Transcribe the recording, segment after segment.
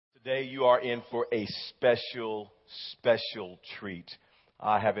Today you are in for a special treat.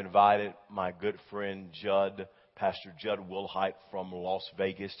 I have invited my good friend Judd, Pastor Judd Wilhite from Las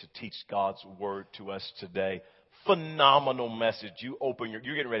Vegas to teach God's Word to us today. Phenomenal message.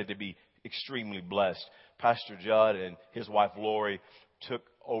 You're getting ready to be extremely blessed. Pastor Judd and his wife Lori took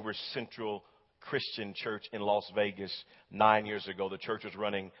over Central Christian Church in Las Vegas 9 years ago. The church was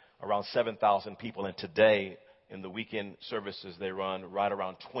running around 7,000 people, and today in the weekend services they run right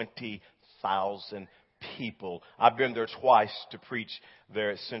around 20,000 people. I've been there twice to preach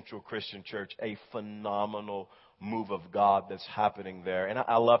there at Central Christian Church. A phenomenal move of God that's happening there. And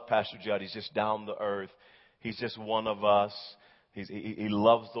I love Pastor Judd. He's just down to earth. He's just one of us. He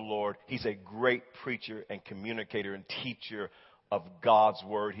loves the Lord. He's a great preacher and communicator and teacher of God's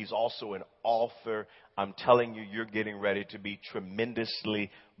Word. He's also an author. I'm telling you, you're getting ready to be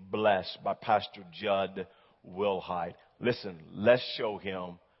tremendously blessed by Pastor Judd Wilhite. Listen, let's show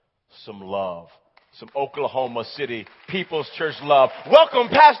him some love. Some Oklahoma City People's Church love. Welcome,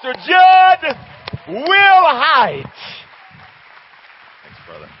 Pastor Judd Wilhite. Thanks,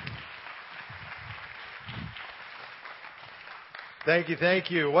 brother.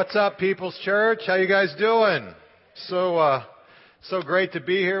 Thank you. What's up, People's Church? How you guys doing? So great to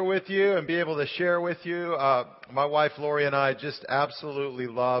be here with you and be able to share with you. My wife Lori and I just absolutely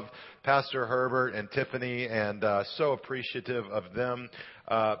love Pastor Herbert and Tiffany, and so appreciative of them.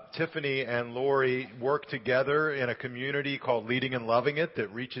 Tiffany and Lori work together in a community called Leading and Loving It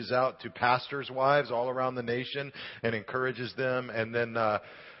that reaches out to pastors' wives all around the nation and encourages them. And then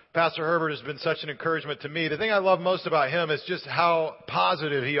Pastor Herbert has been such an encouragement to me. The thing I love most about him is just how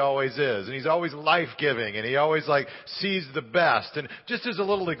positive he always is. And he's always life-giving, and he always sees the best. And just as a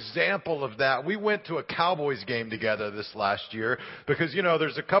little example of that, we went to a Cowboys game together this last year because,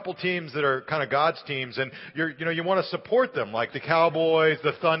 there's a couple teams that are kind of God's teams, and you want to support them, like the Cowboys,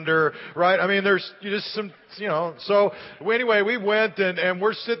 the Thunder, right? I mean, there's just some, so anyway, we went and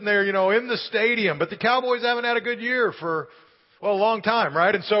we're sitting there, in the stadium, but the Cowboys haven't had a good year for a long time,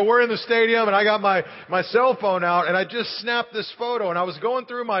 right? And so we're in the stadium, and I got my cell phone out, and I just snapped this photo, and I was going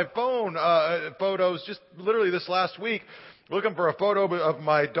through my phone photos just literally this last week, looking for a photo of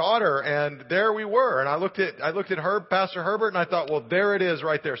my daughter, and there we were. And I looked at Pastor Herbert, and I thought, well, there it is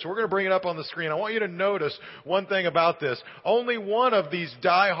right there. So we're going to bring it up on the screen. I want you to notice one thing about this. Only one of these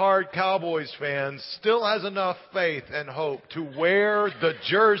diehard Cowboys fans still has enough faith and hope to wear the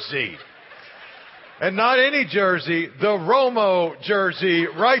jersey. And not any jersey, the Romo jersey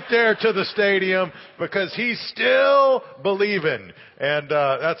right there to the stadium, because he's still believing. And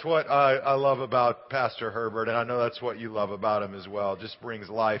that's what I love about Pastor Herbert, and I know that's what you love about him as well. Just brings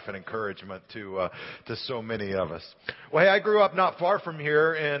life and encouragement to so many of us. Well, hey, I grew up not far from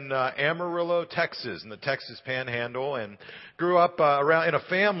here in Amarillo, Texas, in the Texas Panhandle, and grew up around in a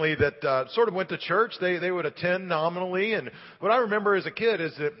family that sort of went to church. They would attend nominally, and what I remember as a kid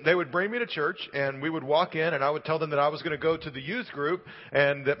is that they would bring me to church, and we would walk in, and I would tell them that I was going to go to the youth group,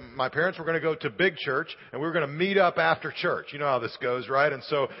 and that my parents were going to go to big church, and we were going to meet up after church. You know how this goes, right? And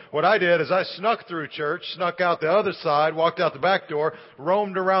so what I did is I snuck through church, snuck out the other side, walked out the back door,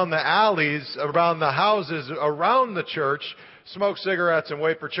 roamed around the alleys, around the houses around the church, smoke cigarettes and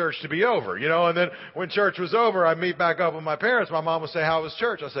wait for church to be over, and then when church was over, I'd meet back up with my parents. My mom would say, "How was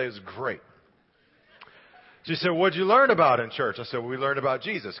church?" I'd say, "It was great." She said, "What'd you learn about in church?" I said, "Well, we learned about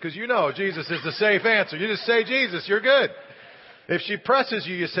Jesus." Because Jesus is the safe answer. You just say Jesus, you're good. If she presses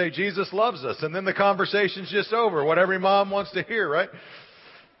you, you say, "Jesus loves us." And then the conversation's just over. What every mom wants to hear, right?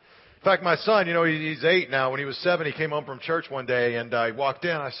 In fact, my son, he's 8 now. When he was 7, he came home from church one day, and I walked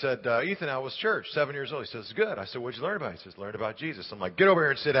in. I said, "Ethan, how was church?" 7 years old. He says, "Good." I said, "What'd you learn about?" He says, "Learned about Jesus." I'm like, "Get over here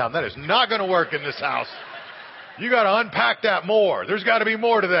and sit down. That is not going to work in this house. You got to unpack that more. There's got to be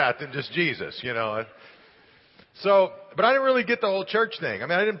more to that than just Jesus, So, but I didn't really get the whole church thing. I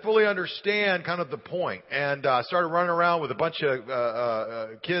mean, I didn't fully understand kind of the point. And I started running around with a bunch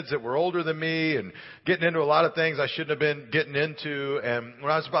of kids that were older than me and getting into a lot of things I shouldn't have been getting into. And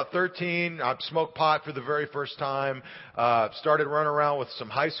when I was about 13, I smoked pot for the very first time. Started running around with some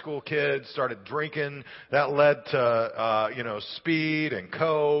high school kids, started drinking. That led to, speed and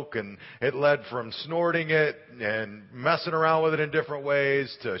coke, and it led from snorting it and messing around with it in different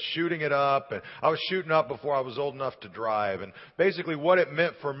ways to shooting it up. And I was shooting up before I was old enough to drive. And basically what it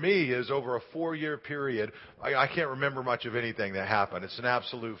meant for me is over a 4-year period, I can't remember much of anything that happened. It's an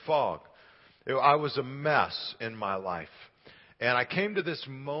absolute fog. I was a mess in my life. And I came to this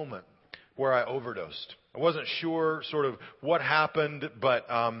moment where I overdosed. I wasn't sure sort of what happened, but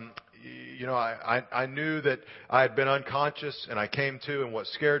I knew that I had been unconscious, and I came to, and what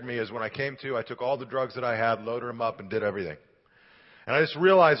scared me is when I came to, I took all the drugs that I had, loaded them up, and did everything. And I just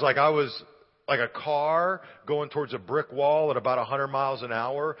realized like I was like a car going towards a brick wall at about 100 miles an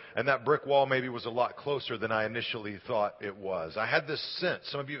hour, and that brick wall maybe was a lot closer than I initially thought it was. I had this sense,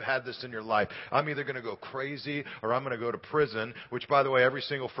 some of you have had this in your life, I'm either going to go crazy or I'm going to go to prison, which by the way, every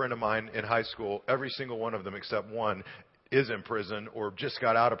single friend of mine in high school, every single one of them except one, is in prison or just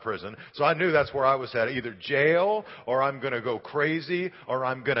got out of prison. So I knew that's where I was headed, either jail or I'm going to go crazy or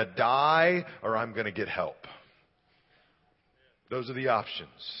I'm going to die or I'm going to get help. Those are the options.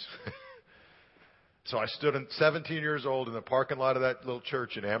 So I stood at 17 years old in the parking lot of that little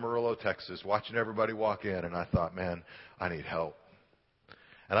church in Amarillo, Texas, watching everybody walk in, and I thought, man, I need help.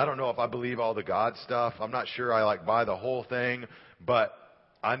 And I don't know if I believe all the God stuff. I'm not sure I buy the whole thing, but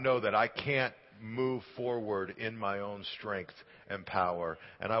I know that I can't move forward in my own strength and power.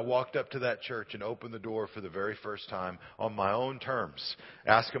 And I walked up to that church and opened the door for the very first time on my own terms,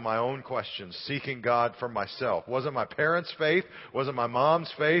 asking my own questions, seeking God for myself. Wasn't my parents' faith, wasn't my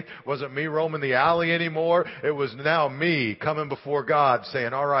mom's faith, wasn't me roaming the alley anymore. It was now me coming before God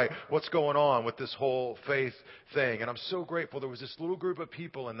saying, all right, what's going on with this whole faith thing? And I'm so grateful. There was this little group of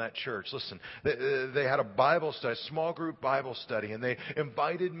people in that church. Listen, they had a Bible study, small group Bible study, and they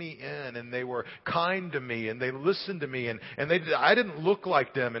invited me in, and they were kind to me, and they listened to me, and I didn't look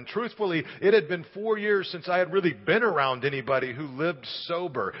like them. And truthfully, it had been 4 years since I had really been around anybody who lived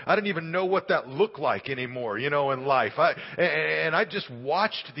sober. I didn't even know what that looked like anymore, in life. And I just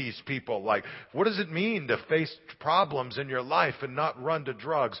watched these people like, what does it mean to face problems in your life and not run to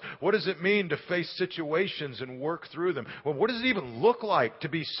drugs? What does it mean to face situations and work through them? Well, what does it even look like to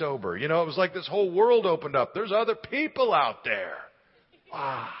be sober? It was like this whole world opened up. There's other people out there.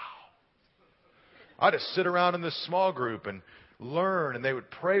 Wow. I just sit around in this small group and learn, and they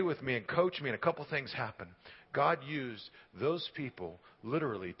would pray with me and coach me, and a couple things happened. God used those people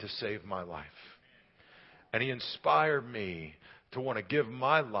literally to save my life. And He inspired me to want to give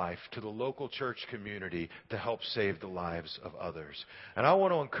my life to the local church community to help save the lives of others. And I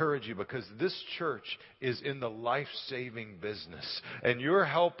want to encourage you, because this church is in the life-saving business. And you're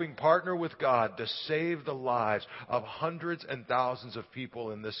helping partner with God to save the lives of hundreds and thousands of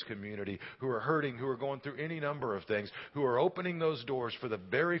people in this community who are hurting, who are going through any number of things, who are opening those doors for the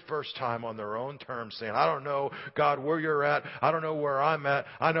very first time on their own terms, saying, I don't know, God, where you're at. I don't know where I'm at.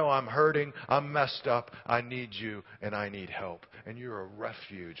 I know I'm hurting. I'm messed up. I need you, and I need help. And you're a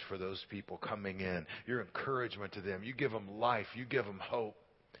refuge for those people coming in. You're encouragement to them. You give them life. You give them hope.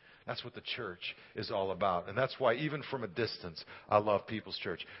 That's what the church is all about. And that's why, even from a distance, I love People's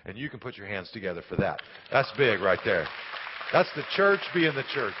Church. And you can put your hands together for that. That's big right there. That's the church being the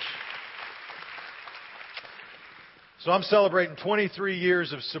church. So I'm celebrating 23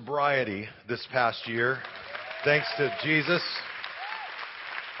 years of sobriety this past year, thanks to Jesus.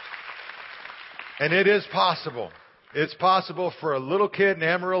 And it is possible. It's possible for a little kid in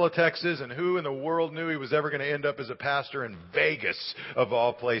Amarillo, Texas, and who in the world knew he was ever going to end up as a pastor in Vegas, of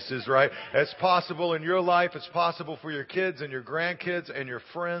all places, right? It's possible in your life. It's possible for your kids and your grandkids and your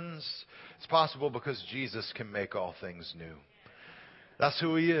friends. It's possible because Jesus can make all things new. That's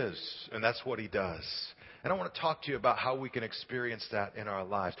who He is, and that's what He does. And I want to talk to you about how we can experience that in our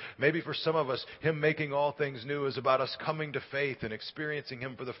lives. Maybe for some of us, Him making all things new is about us coming to faith and experiencing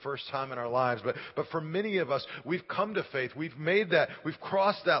Him for the first time in our lives. But for many of us, we've come to faith. We've made that. We've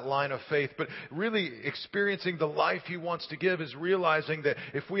crossed that line of faith. But really experiencing the life He wants to give is realizing that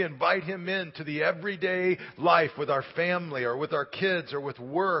if we invite Him into the everyday life with our family or with our kids or with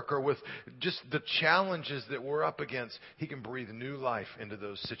work or with just the challenges that we're up against, He can breathe new life into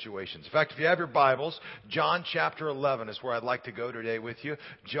those situations. In fact, if you have your Bibles, John chapter 11 is where I'd like to go today with you.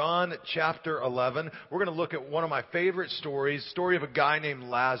 John chapter 11. We're going to look at one of my favorite stories, story of a guy named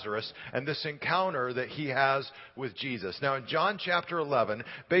Lazarus and this encounter that he has with Jesus. Now in John chapter 11,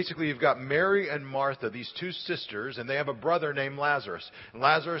 basically you've got Mary and Martha, these two sisters, and they have a brother named Lazarus. And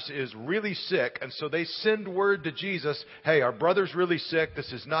Lazarus is really sick, and so they send word to Jesus, hey, our brother's really sick.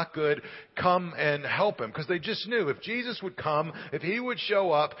 This is not good. Come and help him. Because they just knew if Jesus would come, if He would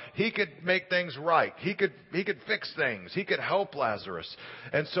show up, He could make things right. He could fix things. He could help Lazarus.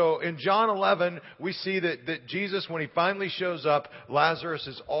 And so in John 11, we see that Jesus, when He finally shows up, Lazarus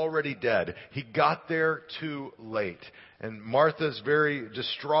is already dead. He got there too late. And Martha's very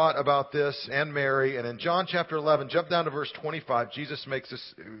distraught about this, and Mary. And in John chapter 11, jump down to verse 25, Jesus makes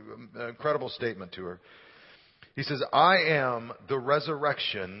this incredible statement to her. He says, I am the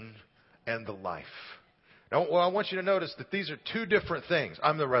resurrection and the life. Now, I want you to notice that these are two different things.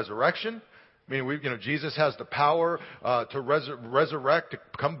 I'm the resurrection I mean, Jesus has the power to resurrect, to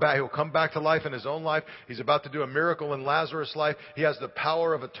come back. He'll come back to life in His own life. He's about to do a miracle in Lazarus' life. He has the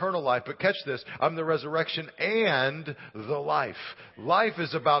power of eternal life. But catch this, I'm the resurrection and the life. Life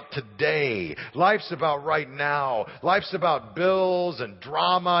is about today. Life's about right now. Life's about bills and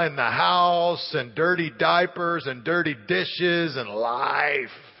drama in the house and dirty diapers and dirty dishes and life.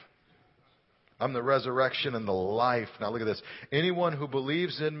 I'm the resurrection and the life. Now look at this. Anyone who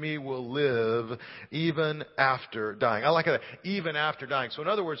believes in me will live even after dying. I like that. Even after dying. So in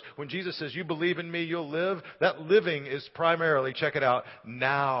other words, when Jesus says, you believe in me, you'll live, that living is primarily, check it out,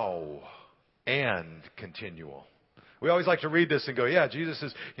 now and continual. We always like to read this and go, yeah, Jesus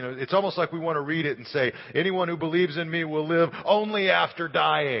is, it's almost like we want to read it and say, anyone who believes in me will live only after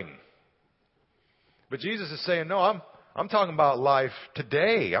dying. But Jesus is saying, no, I'm talking about life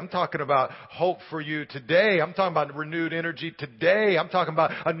today. I'm talking about hope for you today. I'm talking about renewed energy today. I'm talking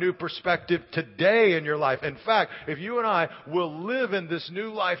about a new perspective today in your life. In fact, if you and I will live in this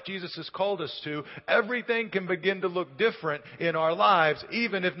new life Jesus has called us to, everything can begin to look different in our lives,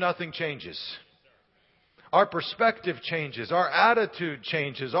 even if nothing changes. Our perspective changes. Our attitude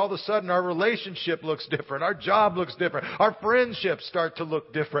changes. All of a sudden, our relationship looks different. Our job looks different. Our friendships start to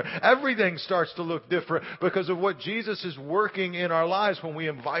look different. Everything starts to look different because of what Jesus is working in our lives when we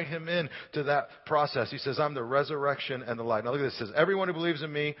invite Him in to that process. He says, I'm the resurrection and the life. Now look at this. It says, everyone who believes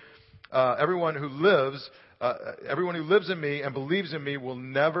in me, everyone who lives in me and believes in me will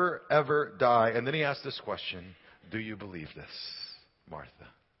never, ever die. And then He asks this question, do you believe this, Martha?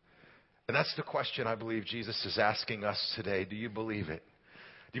 And that's the question I believe Jesus is asking us today. Do you believe it?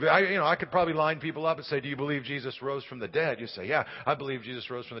 I could probably line people up and say, do you believe Jesus rose from the dead? You say, yeah, I believe Jesus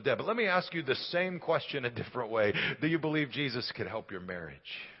rose from the dead. But let me ask you the same question a different way. Do you believe Jesus could help your marriage?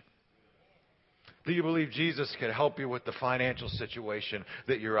 Do you believe Jesus can help you with the financial situation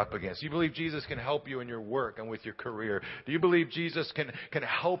that you're up against? Do you believe Jesus can help you in your work and with your career? Do you believe Jesus can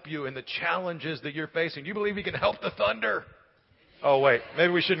help you in the challenges that you're facing? Do you believe He can help the thunder? Oh, wait,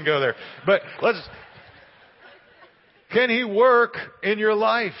 maybe we shouldn't go there. But can He work in your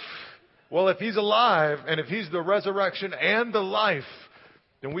life? Well, if He's alive and if He's the resurrection and the life,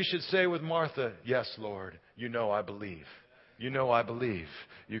 then we should say with Martha, yes, Lord, I believe. I believe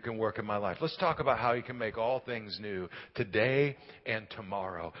you can work in my life. Let's talk about how He can make all things new today and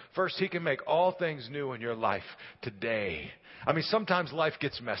tomorrow. First, He can make all things new in your life today. I mean, sometimes life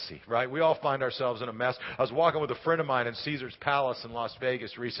gets messy, right? We all find ourselves in a mess. I was walking with a friend of mine in Caesar's Palace in Las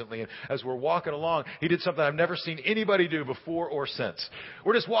Vegas recently, and as we're walking along, he did something I've never seen anybody do before or since.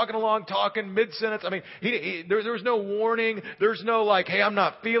 We're just walking along, talking mid-sentence. I mean, there was no warning. There's no like, hey, I'm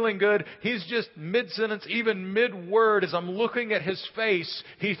not feeling good. He's just mid-sentence, even mid-word, as I'm looking at his face,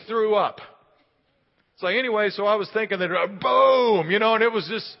 he threw up. It's like, anyway, so I was thinking that, boom, and it was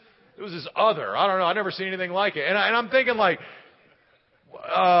this other. I don't know. I've never seen anything like it. And I'm thinking like,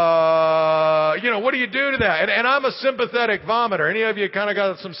 what do you do to that? And I'm a sympathetic vomiter. Any of you kind of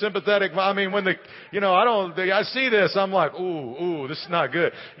got some sympathetic, I mean, when I see this, I'm like, ooh, this is not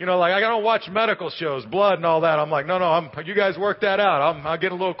good. Like I don't watch medical shows, blood and all that. I'm like, no, you guys work that out. I'm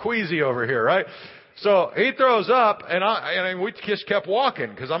getting a little queasy over here, right? So he throws up, and we just kept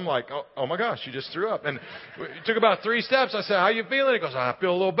walking because I'm like, oh my gosh, you just threw up. And it took about 3 steps. I said, how you feeling? He goes, I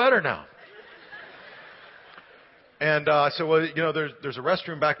feel a little better now. And I said, well, there's a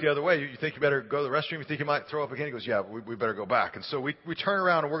restroom back the other way. You think you better go to the restroom? You think you might throw up again? He goes, yeah, we better go back. And so we turn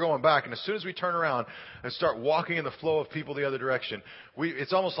around and we're going back. And as soon as we turn around and start walking in the flow of people the other direction,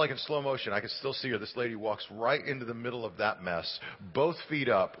 it's almost like in slow motion. I can still see her. This lady walks right into the middle of that mess, both feet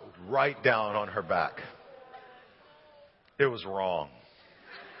up, right down on her back. It was wrong.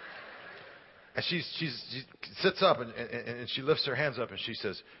 And she sits up and she lifts her hands up and she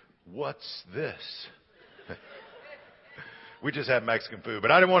says, what's this? We just had Mexican food,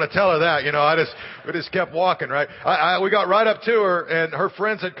 but I didn't want to tell her that, we just kept walking, right? We got right up to her and her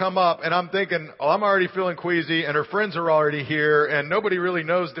friends had come up and I'm thinking, I'm already feeling queasy and her friends are already here and nobody really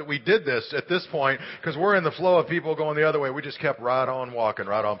knows that we did this at this point because we're in the flow of people going the other way. We just kept right on walking,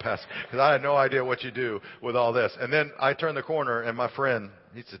 right on past because I had no idea what you do with all this. And then I turned the corner and my friend,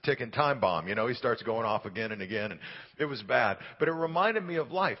 he's a ticking time bomb. He starts going off again and again. And it was bad. But it reminded me of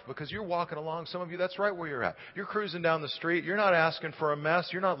life because you're walking along. Some of you, that's right where you're at. You're cruising down the street. You're not asking for a mess.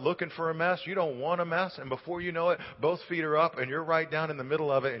 You're not looking for a mess. You don't want a mess. And before you know it, both feet are up and you're right down in the middle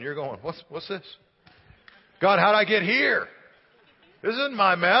of it. And you're going, what's this? God, how'd I get here? This isn't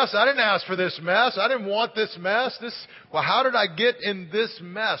my mess. I didn't ask for this mess. I didn't want this mess. Well, how did I get in this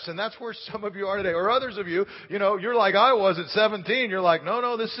mess? And that's where some of you are today. Or others of you, you're like I was at 17. You're like,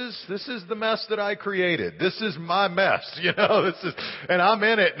 no, this is the mess that I created. This is my mess. And I'm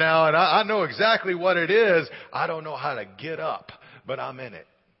in it now, and I know exactly what it is. I don't know how to get up, but I'm in it.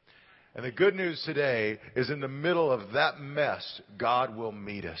 And the good news today is in the middle of that mess, God will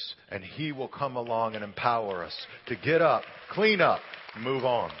meet us. And He will come along and empower us to get up, clean up, move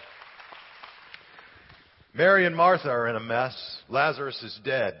on. Mary and Martha are in a mess. Lazarus is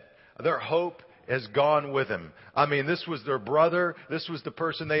dead. Their hope has gone with him. I mean, this was their brother. This was the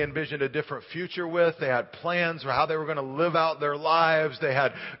person they envisioned a different future with. They had plans for how they were going to live out their lives. They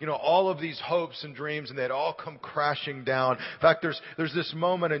had, all of these hopes and dreams, and they'd all come crashing down. In fact, there's this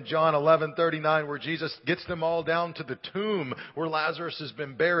moment in John 11:39 where Jesus gets them all down to the tomb where Lazarus has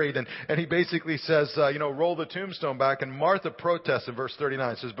been buried, and he basically says, roll the tombstone back. And Martha protests in verse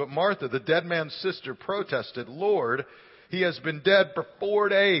 39. It says, but Martha, the dead man's sister, protested, Lord, he has been dead for 4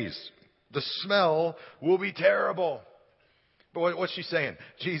 days. The smell will be terrible. But what's she saying?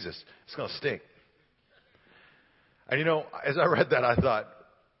 Jesus, it's going to stink. And as I read that, I thought,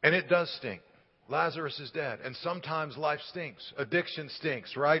 and it does stink. Lazarus is dead. And sometimes life stinks. Addiction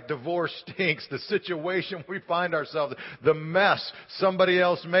stinks, right? Divorce stinks. The situation we find ourselves in, the mess somebody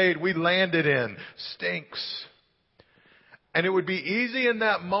else made, we landed in, stinks. And it would be easy in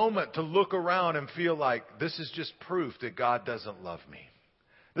that moment to look around and feel like this is just proof that God doesn't love me.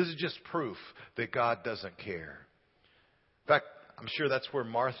 This is just proof that God doesn't care. In fact, I'm sure that's where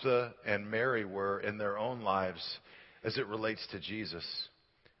Martha and Mary were in their own lives as it relates to Jesus.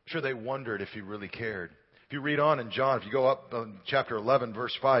 I'm sure they wondered if He really cared. If you read on in John, if you go up on chapter 11,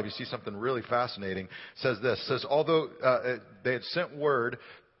 verse 5, you see something really fascinating. It says this. It says, although they had sent word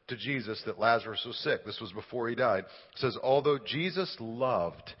to Jesus that Lazarus was sick. This was before he died. It says, although Jesus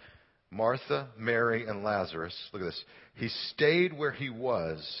loved Martha, Mary, and Lazarus, look at this. He stayed where he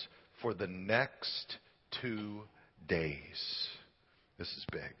was for the next 2 days. This is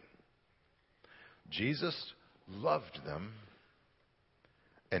big. Jesus loved them,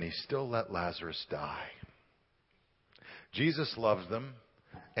 and He still let Lazarus die. Jesus loved them,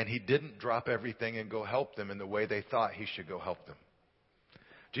 and He didn't drop everything and go help them in the way they thought He should go help them.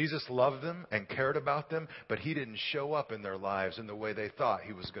 Jesus loved them and cared about them, but He didn't show up in their lives in the way they thought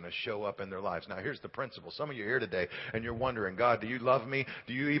He was going to show up in their lives. Now, here's the principle. Some of you are here today, and you're wondering, God, do you love me?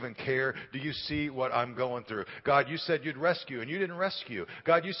 Do you even care? Do you see what I'm going through? God, you said you'd rescue, and you didn't rescue.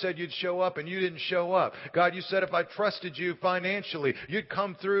 God, you said you'd show up, and you didn't show up. God, you said if I trusted you financially, you'd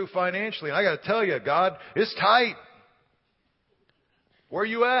come through financially. And I got to tell you, God, it's tight. Where are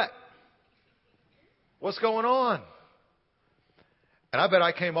you at? What's going on? And I bet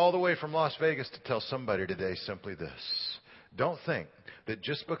I came all the way from Las Vegas to tell somebody today simply this. Don't think that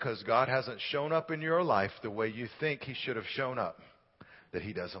just because God hasn't shown up in your life the way you think He should have shown up, that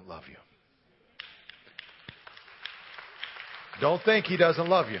He doesn't love you. Don't think He doesn't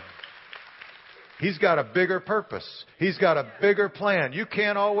love you. He's got a bigger purpose. He's got a bigger plan. You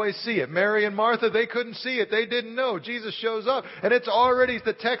can't always see it. Mary and Martha, they couldn't see it. They didn't know. Jesus shows up. And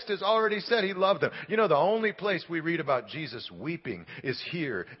the text has already said He loved them. The only place we read about Jesus weeping is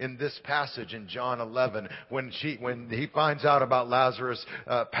here in this passage in John 11 when He finds out about Lazarus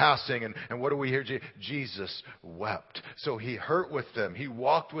passing. And what do we hear? Jesus wept. So He hurt with them. He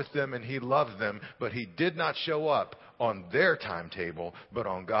walked with them and He loved them. But He did not show up on their timetable, but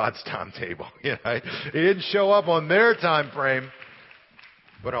on God's timetable. He didn't show up on their time frame,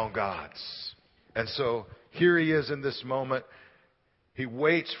 but on God's. And so here He is in this moment. He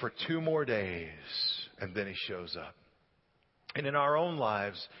waits for 2 more days, and then He shows up. And in our own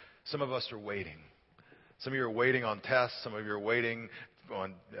lives, some of us are waiting. Some of you are waiting on tests. Some of you are waiting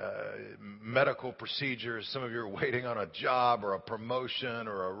on medical procedures. Some of you are waiting on a job or a promotion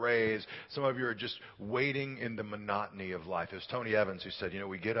or a raise. Some of you are just waiting in the monotony of life. It was Tony Evans who said,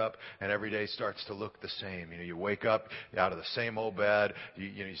 we get up and every day starts to look the same. You wake up out of the same old bed.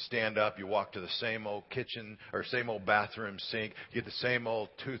 You stand up. You walk to the same old kitchen or same old bathroom sink. You get the same old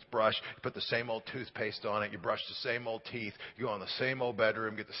toothbrush. You put the same old toothpaste on it. You brush the same old teeth. You go in the same old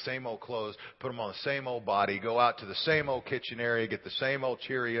bedroom. Get the same old clothes. Put them on the same old body. Go out to the same old kitchen area. Get the same same old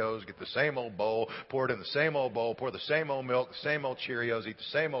Cheerios, get the same old bowl, pour it in the same old bowl, pour the same old milk, the same old Cheerios, eat the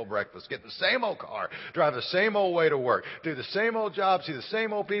same old breakfast, get the same old car, drive the same old way to work, do the same old job, see the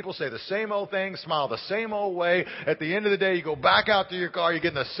same old people, say the same old things, smile the same old way. At the end of the day, you go back out to your car, you get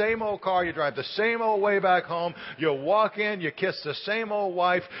in the same old car, you drive the same old way back home, you walk in, you kiss the same old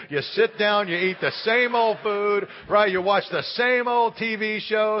wife, you sit down, you eat the same old food, right? You watch the same old TV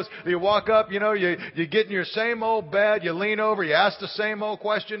shows, you walk up, you get in your same old bed, you lean over, you ask the same old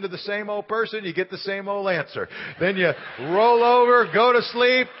question to the same old person, you get the same old answer. Then you roll over, go to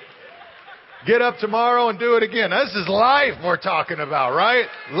sleep, get up tomorrow and do it again. This is life we're talking about, right?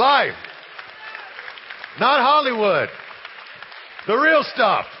 Life. Not Hollywood. The real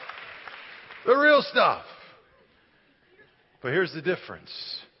stuff. The real stuff. But here's the difference.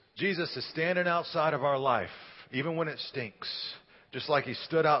 Jesus is standing outside of our life, even when it stinks, just like He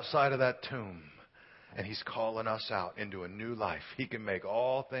stood outside of that tomb. And He's calling us out into a new life. He can make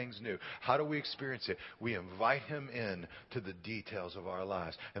all things new. How do we experience it? We invite Him in to the details of our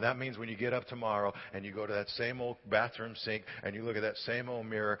lives. And that means when you get up tomorrow and you go to that same old bathroom sink and you look at that same old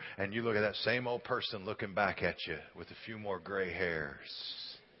mirror and you look at that same old person looking back at you with a few more gray hairs.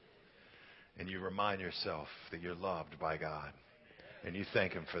 And you remind yourself that you're loved by God. And you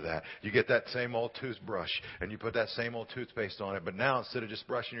thank Him for that. You get that same old toothbrush and you put that same old toothpaste on it. But now instead of just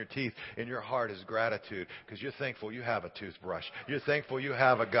brushing your teeth, in your heart is gratitude because you're thankful you have a toothbrush. You're thankful you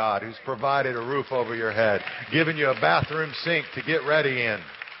have a God who's provided a roof over your head, given you a bathroom sink to get ready in.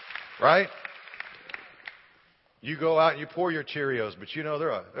 Right? You go out and you pour your Cheerios, but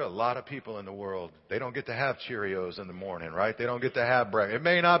there are a lot of people in the world. They don't get to have Cheerios in the morning, right? They don't get to have breakfast. It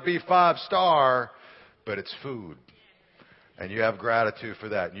may not be 5-star, but it's food. And you have gratitude for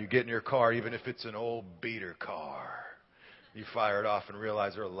that. And you get in your car, even if it's an old beater car. You fire it off and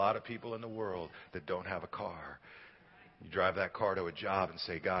realize there are a lot of people in the world that don't have a car. You drive that car to a job and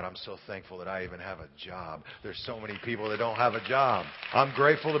say, God, I'm so thankful that I even have a job. There's so many people that don't have a job. I'm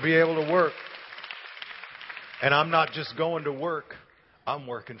grateful to be able to work. And I'm not just going to work. I'm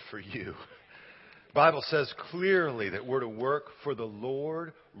working for you. The Bible says clearly that we're to work for the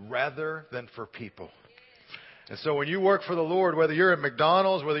Lord rather than for people. And so when you work for the Lord, whether you're at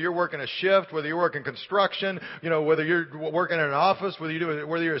McDonald's, whether you're working a shift, whether you're working construction, whether you're working in an office, whether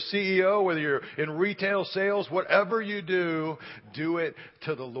you're a CEO, whether you're in retail sales, whatever you do, do it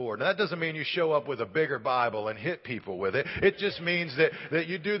to the Lord. Now, that doesn't mean you show up with a bigger Bible and hit people with it. It just means that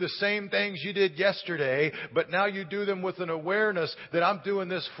you do the same things you did yesterday, but now you do them with an awareness that I'm doing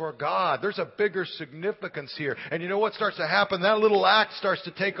this for God. There's a bigger significance here. And you know what starts to happen? That little act starts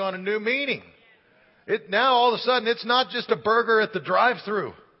to take on a new meaning. Now, all of a sudden, it's not just a burger at the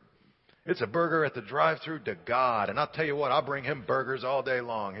drive-thru. It's a burger at the drive-thru to God. And I'll tell you what, I'll bring Him burgers all day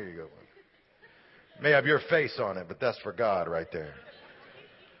long. Here you go. May have your face on it, but that's for God right there.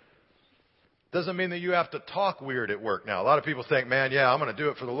 Doesn't mean that you have to talk weird at work now. A lot of people think, man, I'm going to do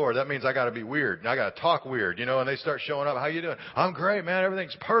it for the Lord. That means I got to be weird. And I got to talk weird, and they start showing up. How you doing? I'm great, man.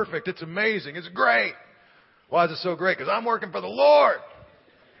 Everything's perfect. It's amazing. It's great. Why is it so great? Because I'm working for the Lord.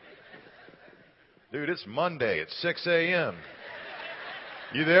 Dude, it's Monday. It's 6 a.m.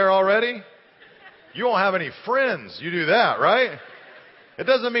 You there already? You won't have any friends. You do that, right? It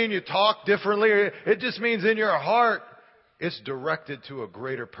doesn't mean you talk differently. It just means in your heart, it's directed to a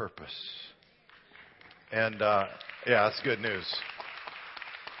greater purpose. And, that's good news.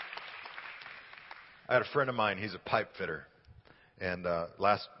 I had a friend of mine. He's a pipe fitter. And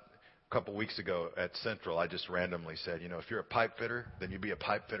last couple weeks ago at Central, I just randomly said, if you're a pipe fitter, then you be a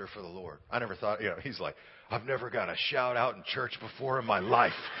pipe fitter for the Lord. I never thought, he's like, I've never got a shout out in church before in my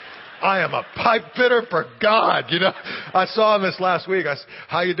life. I am a pipe fitter for God. I saw him this last week. I said,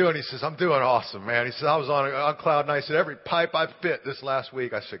 how you doing? He says, I'm doing awesome, man. He says, I was on cloud nine. I said, every pipe I fit this last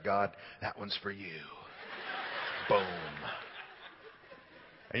week. I said, God, that one's for you. Boom.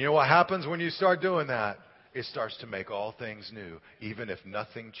 And you know what happens when you start doing that? It starts to make all things new, even if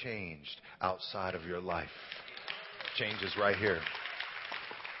nothing changed outside of your life. Change is right here.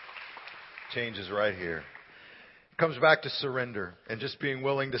 Change is right here. It comes back to surrender and just being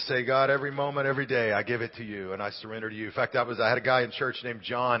willing to say, God, every moment, every day, I give it to you and I surrender to you. In fact, I had a guy in church named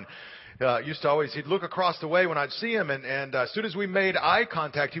John. He'd look across the way when I'd see him, and as soon as we made eye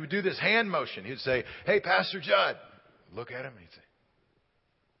contact, he would do this hand motion. He'd say, hey, Pastor Judd. Look at him and he'd say,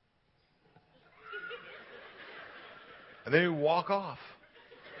 and then he'd walk off.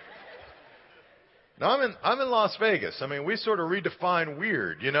 Now, I'm in Las Vegas. We sort of redefine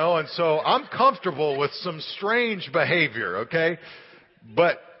weird, and so I'm comfortable with some strange behavior, okay?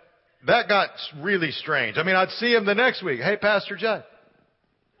 But that got really strange. I'd see him the next week. Hey, Pastor Judd.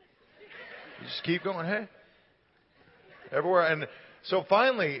 You just keep going, hey. Everywhere. And So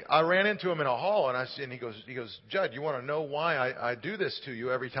finally, I ran into him in a hall, and he goes, Judd, you want to know why I do this to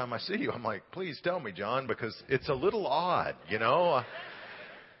you every time I see you? I'm like, please tell me, John, because it's a little odd, you know.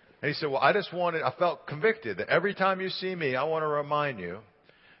 And he said, well, I felt convicted that every time you see me, I want to remind you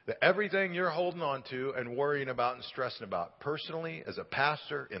that everything you're holding on to and worrying about and stressing about, personally, as a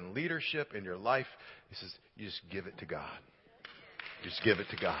pastor, in leadership, in your life, he says, you just give it to God. Just give it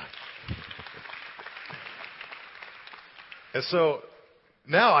to God. And so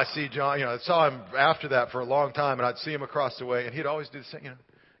now I see John, I saw him after that for a long time, and I'd see him across the way, and he'd always do the same,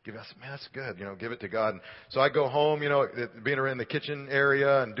 give it. I said, man, that's good, give it to God. And so I go home, being in the kitchen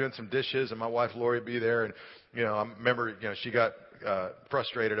area and doing some dishes, and my wife Lori would be there, and, I remember, she got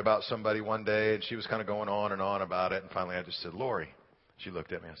frustrated about somebody one day, and she was kind of going on and on about it, and finally I just said, Lori. She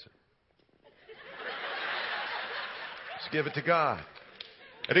looked at me, I said, just give it to God.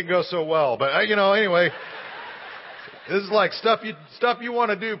 It didn't go so well, but, anyway. This is like stuff you want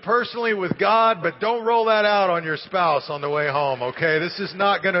to do personally with God, but don't roll that out on your spouse on the way home, okay? This is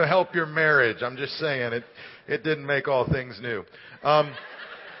not going to help your marriage. I'm just saying it didn't make all things new.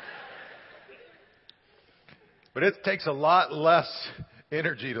 But it takes a lot less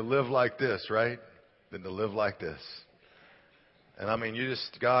energy to live like this, right? Than to live like this. And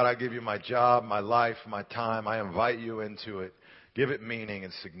God, I give you my job, my life, my time. I invite you into it. Give it meaning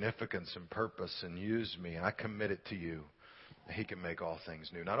and significance and purpose and use me. And I commit it to you. He can make all things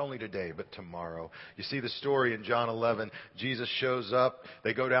new. Not only today, but tomorrow. You see the story in John 11. Jesus shows up.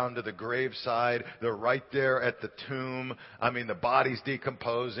 They go down to the graveside. They're right there at the tomb. The body's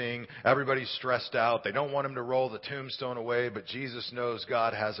decomposing. Everybody's stressed out. They don't want him to roll the tombstone away, but Jesus knows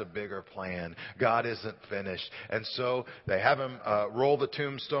God has a bigger plan. God isn't finished. And so they have him roll the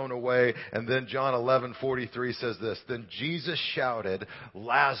tombstone away. And then John 11:43 says this. Then Jesus shouted,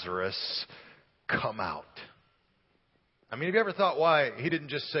 Lazarus, come out. Have you ever thought why he didn't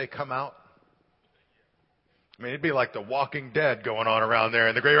just say, come out? It'd be like the Walking Dead going on around there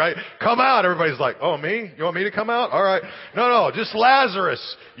in the grave, right? Come out. Everybody's like, oh, me? You want me to come out? All right. No, just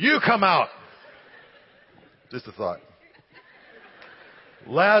Lazarus. You come out. Just a thought.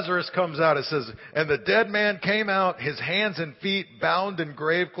 Lazarus comes out. It says, and the dead man came out, his hands and feet bound in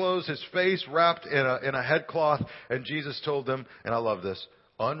grave clothes, his face wrapped in a headcloth. And Jesus told them, and I love this,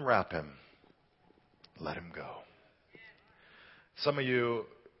 unwrap him. Let him go. Some of you,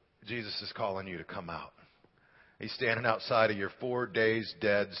 Jesus is calling you to come out. He's standing outside of your 4 days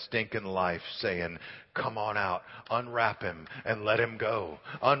dead, stinking life saying, come on out, unwrap him and let him go.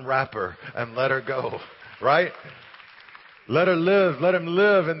 Unwrap her and let her go. Right? Let her live. Let him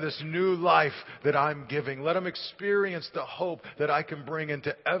live in this new life that I'm giving. Let him experience the hope that I can bring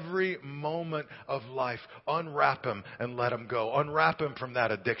into every moment of life. Unwrap him and let him go. Unwrap him from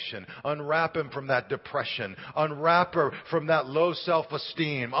that addiction. Unwrap him from that depression. Unwrap her from that low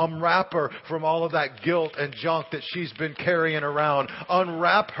self-esteem. Unwrap her from all of that guilt and junk that she's been carrying around.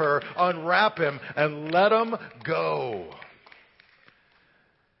 Unwrap her, unwrap him, and let him go.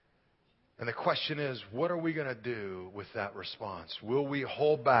 And the question is, what are we going to do with that response? Will we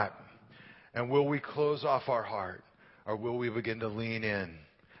hold back? And will we close off our heart? Or will we begin to lean in?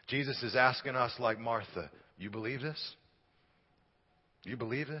 Jesus is asking us like Martha, you believe this? You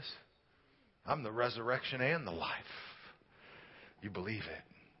believe this? I'm the resurrection and the life. You believe it.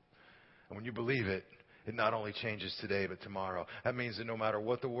 And when you believe it, it not only changes today, but tomorrow. That means that no matter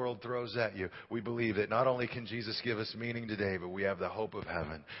what the world throws at you, we believe that not only can Jesus give us meaning today, but we have the hope of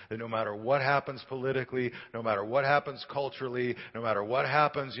heaven. That no matter what happens politically, no matter what happens culturally, no matter what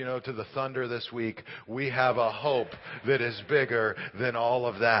happens, to the thunder this week, we have a hope that is bigger than all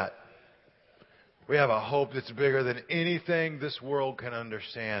of that. We have a hope that's bigger than anything this world can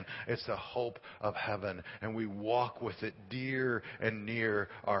understand. It's the hope of heaven, and we walk with it dear and near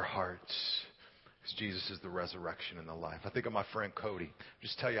our hearts. Because Jesus is the resurrection and the life. I think of my friend Cody.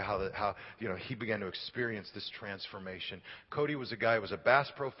 Just tell you how he began to experience this transformation. Cody was a guy who was a Bass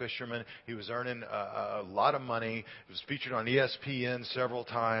Pro fisherman. He was earning a lot of money. He was featured on ESPN several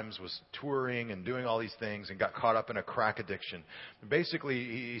times, was touring and doing all these things, and got caught up in a crack addiction. Basically,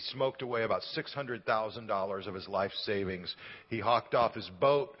 he smoked away about $600,000 of his life savings. He hawked off his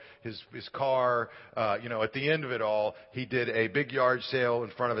boat, his car. At the end of it all, he did a big yard sale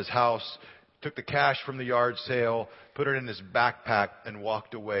in front of his house. Took the cash from the yard sale, put it in his backpack, and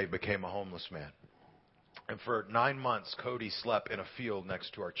walked away, became a homeless man. And for 9 months, Cody slept in a field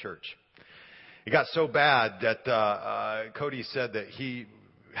next to our church. It got so bad that Cody said that he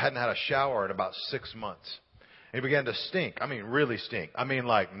hadn't had a shower in about 6 months. And he began to stink. Really stink.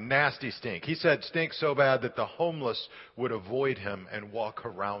 Like nasty stink. He said stink so bad that the homeless would avoid him and walk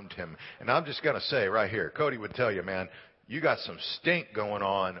around him. And I'm just going to say right here, Cody would tell you, man, you got some stink going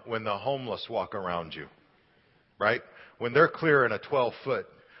on when the homeless walk around you, right? When they're clearing a 12-foot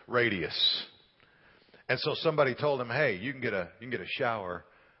radius. And so somebody told him, hey, you can get a shower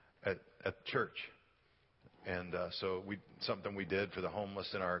at church. And so something we did for the homeless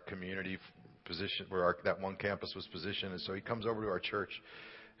in our community position where that one campus was positioned. And so he comes over to our church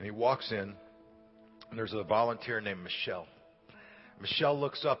and he walks in, and there's a volunteer named Michelle. Michelle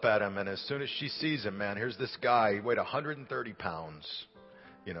looks up at him, and as soon as she sees him, man, here's this guy. He weighed 130 pounds.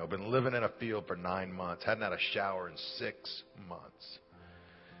 Been living in a field for 9 months. Hadn't had a shower in 6 months.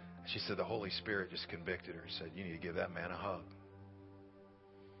 She said the Holy Spirit just convicted her. Said, you need to give that man a hug.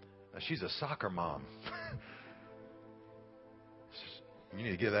 Now, she's a soccer mom. You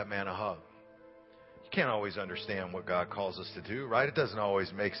need to give that man a hug. You can't always understand what God calls us to do, right? It doesn't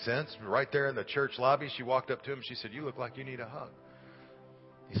always make sense. Right there in the church lobby, she walked up to him. She said, you look like you need a hug.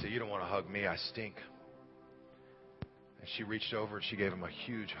 He said, you don't want to hug me. I stink. And she reached over and she gave him a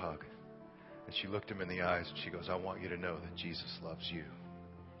huge hug. And she looked him in the eyes and she goes, I want you to know that Jesus loves you.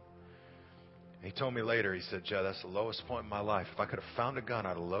 And he told me later, he said, Judd, that's the lowest point in my life. If I could have found a gun, I'd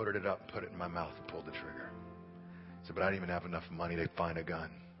have loaded it up and put it in my mouth and pulled the trigger. He said, but I didn't even have enough money to find a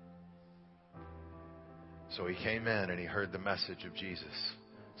gun. So he came in and he heard the message of Jesus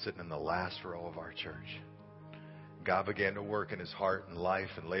sitting in the last row of our church. God began to work in his heart and life.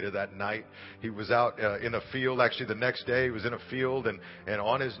 And later that night, he was out in a field. Actually, the next day, he was in a field. And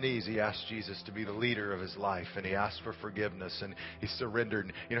on his knees, he asked Jesus to be the leader of his life. And he asked for forgiveness. And he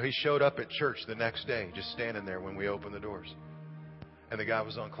surrendered. He showed up at church the next day, just standing there when we opened the doors. And the guy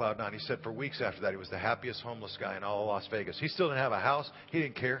was on cloud nine. He said for weeks after that, he was the happiest homeless guy in all of Las Vegas. He still didn't have a house. He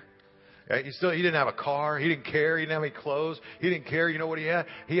didn't care. Right? He didn't have a car. He didn't care. He didn't have any clothes. He didn't care. You know what he had?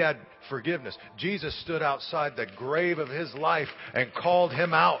 He had forgiveness. Jesus stood outside the grave of his life and called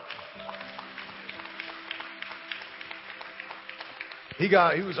him out.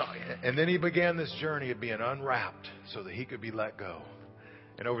 And then he began this journey of being unwrapped so that he could be let go.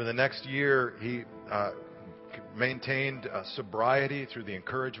 And over the next year, he maintained sobriety through the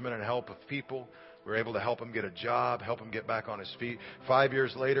encouragement and help of people. We were able to help him get a job, help him get back on his feet. 5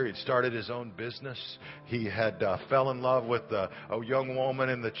 years later, he'd started his own business. He had fell in love with a young woman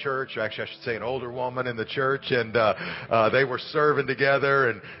in the church. Actually, I should say an older woman in the church. And they were serving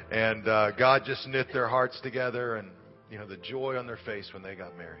together. And God just knit their hearts together. And, the joy on their face when they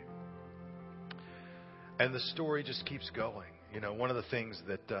got married. And the story just keeps going. One of the things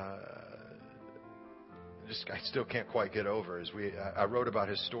that I still can't quite get over is I wrote about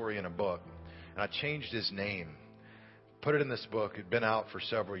his story in a book. And I changed his name, put it in this book. It had been out for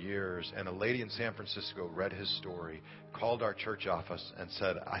several years. And a lady in San Francisco read his story, called our church office and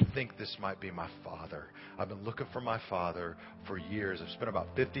said, I think this might be my father. I've been looking for my father for years. I've spent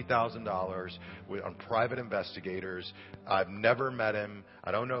about $50,000 on private investigators. I've never met him.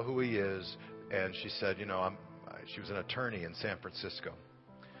 I don't know who he is. And she said, she was an attorney in San Francisco.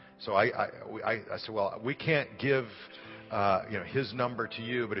 So I said, well, we can't give his number to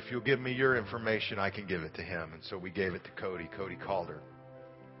you, but if you'll give me your information, I can give it to him. And so we gave it to Cody. Cody called her.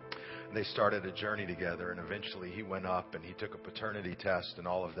 And they started a journey together, and eventually he went up and he took a paternity test and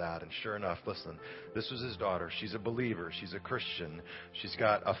all of that. And sure enough, listen, this was his daughter. She's a believer. She's a Christian. She's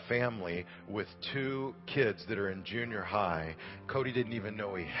got a family with 2 kids that are in junior high. Cody didn't even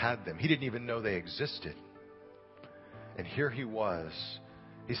know he had them. He didn't even know they existed. And here he was.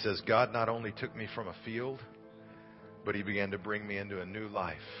 He says, God not only took me from a field, but he began to bring me into a new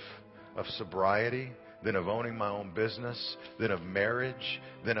life of sobriety, then of owning my own business, then of marriage,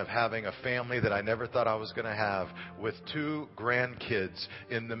 then of having a family that I never thought I was going to have, with 2 grandkids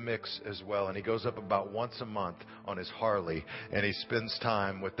in the mix as well. And he goes up about once a month on his Harley, and he spends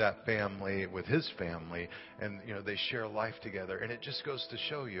time with that family, with his family, and they share life together. And it just goes to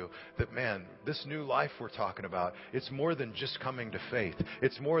show you that, man, this new life we're talking about, it's more than just coming to faith.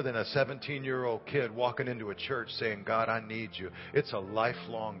 It's more than a 17-year-old kid walking into a church saying, God, I need you. It's a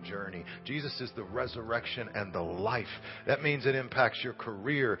lifelong journey. Jesus is the resurrection and the life. That means it impacts your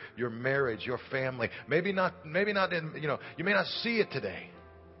career, your marriage, your family. Maybe not in, you may not see it today.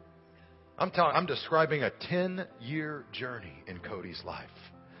 I'm describing a 10-year journey in Cody's life.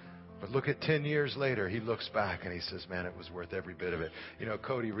 But look at 10 years later, he looks back and he says, man, it was worth every bit of it.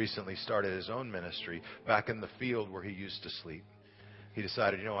 Cody recently started his own ministry back in the field where he used to sleep. He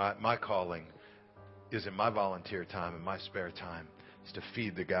decided, my calling is in my volunteer time, in my spare time, is to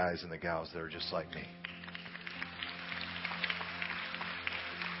feed the guys and the gals that are just like me.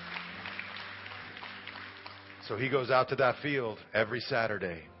 So he goes out to that field every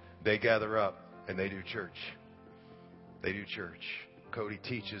Saturday. They gather up and they do church. They do church. Cody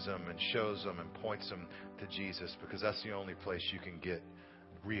teaches them and shows them and points them to Jesus, because that's the only place you can get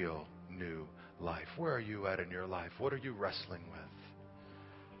real new life. Where are you at in your life? What are you wrestling with?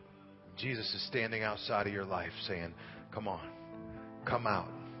 Jesus is standing outside of your life saying, come on, come out,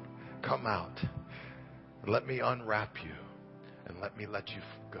 come out. Let me unwrap you and let me let you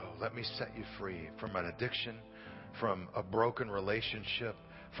go. Let me set you free from an addiction, from a broken relationship,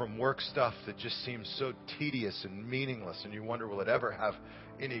 from work stuff that just seems so tedious and meaningless, and you wonder, will it ever have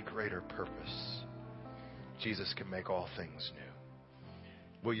any greater purpose? Jesus can make all things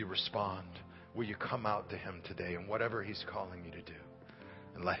new. Will you respond? Will you come out to Him today in whatever He's calling you to do?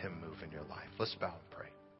 And let Him move in your life. Let's bow and pray.